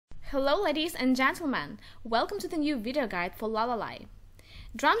Hello ladies and gentlemen, welcome to the new video guide for LALAL.AI.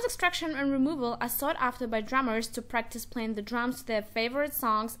 Drums extraction and removal are sought after by drummers to practice playing the drums to their favorite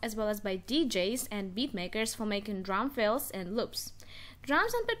songs, as well as by DJs and beatmakers for making drum fills and loops.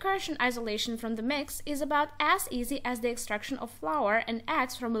 Drums and percussion isolation from the mix is about as easy as the extraction of flour and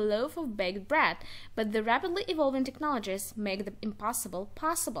eggs from a loaf of baked bread, but the rapidly evolving technologies make the impossible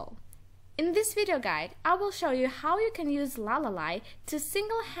possible. In this video guide, I will show you how you can use LALAL.AI to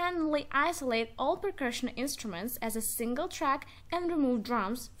single-handedly isolate all percussion instruments as a single track and remove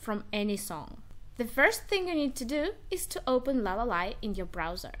drums from any song. The first thing you need to do is to open LALAL.AI in your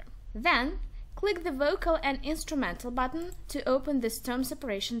browser. Then, click the Vocal and Instrumental button to open this tone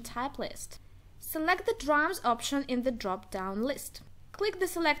separation type list. Select the Drums option in the drop-down list. Click the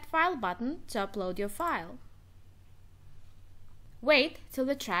Select File button to upload your file. Wait till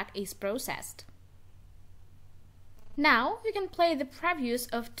the track is processed. Now you can play the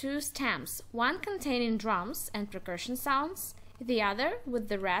previews of two stems, one containing drums and percussion sounds, the other with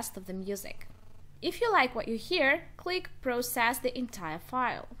the rest of the music. If you like what you hear, click Process the entire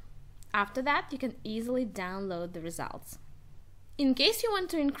file. After that, you can easily download the results. In case you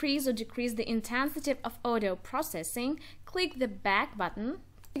want to increase or decrease the intensity of audio processing, click the Back button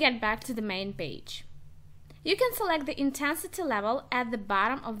to get back to the main page. You can select the intensity level at the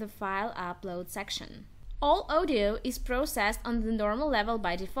bottom of the file upload section. All audio is processed on the normal level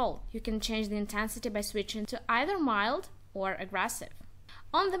by default. You can change the intensity by switching to either mild or aggressive.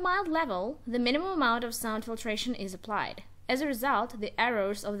 On the mild level, the minimum amount of sound filtration is applied. As a result, the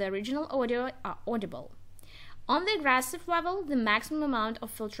errors of the original audio are audible. On the aggressive level, the maximum amount of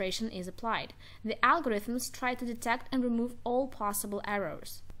filtration is applied. The algorithms try to detect and remove all possible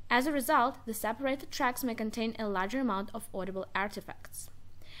errors. As a result, the separated tracks may contain a larger amount of audible artifacts.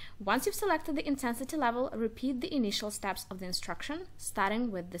 Once you've selected the intensity level, repeat the initial steps of the instruction,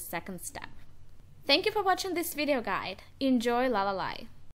 starting with the second step. Thank you for watching this video guide. Enjoy LALAL.AI.